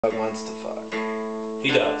Dog wants to fuck. He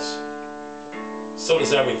does. So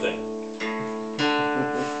does everything.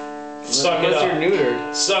 Suck it up. Unless you're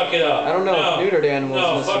neutered. Suck it up. I don't know if neutered animals.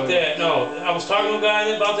 No, fuck that. No, I was talking to a guy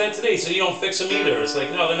about that today. So you don't fix them either. It's like,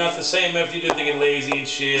 no, they're not the same after you do. They get lazy and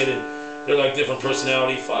shit, and they're like different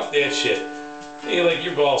personality. Fuck that shit. You like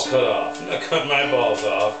your balls cut off. I'm not cutting my balls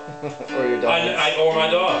off. Or your dogs. Or my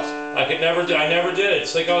dogs. I never did it.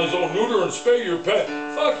 It's like, oh, neuter and spay your pet.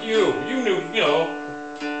 Fuck you.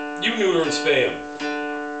 You neuter and spay him.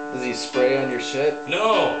 Does he spray on your shit?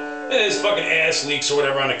 No. His fucking ass leaks or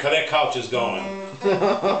whatever on the couch. That couch is going.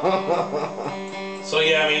 So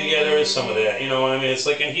yeah, I mean, yeah, there is some of that. You know what I mean? It's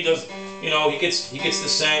like, and he does, he gets the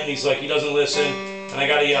scent, and he's like, he doesn't listen, and I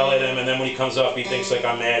gotta yell at him, and then when he comes up, he thinks like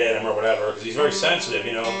I'm mad at him or whatever, because he's very sensitive,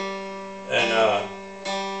 and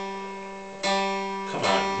come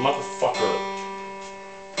on, motherfucker.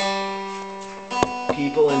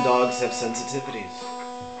 People and dogs have sensitivities.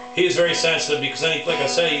 He is very sensitive because then, like I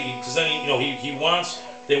said, he wants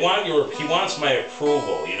my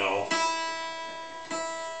approval,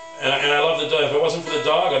 And I love the dog. If it wasn't for the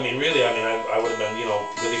dog, I would have been,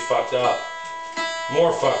 really fucked up,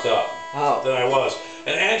 more fucked up than I was.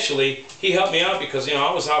 And actually, he helped me out because,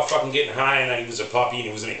 I was out fucking getting high, and he was a puppy, and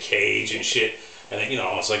he was in a cage and shit, and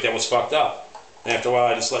it's like that was fucked up. And after a while,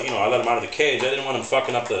 I just I let him out of the cage. I didn't want him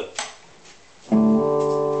fucking up the.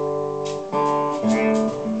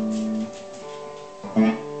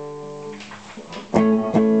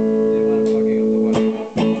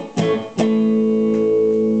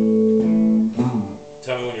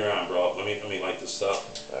 Tell me when you're on, bro. Let me light this stuff.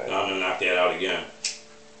 Right. And I'm gonna knock that out again.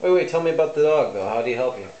 Wait. Tell me about the dog, though. How did he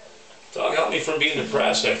help you? Dog helped me from being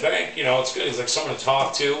depressed. I think. It's good. He's like someone to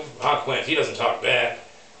talk to. Quint, he doesn't talk back.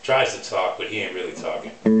 Tries to talk, but he ain't really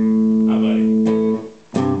talking. Hi, buddy.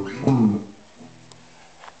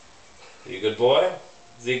 Are you a good boy?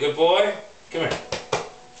 Is he a good boy? Come here.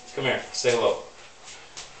 Come here. Say hello.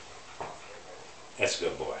 That's a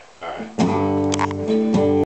good boy. All right.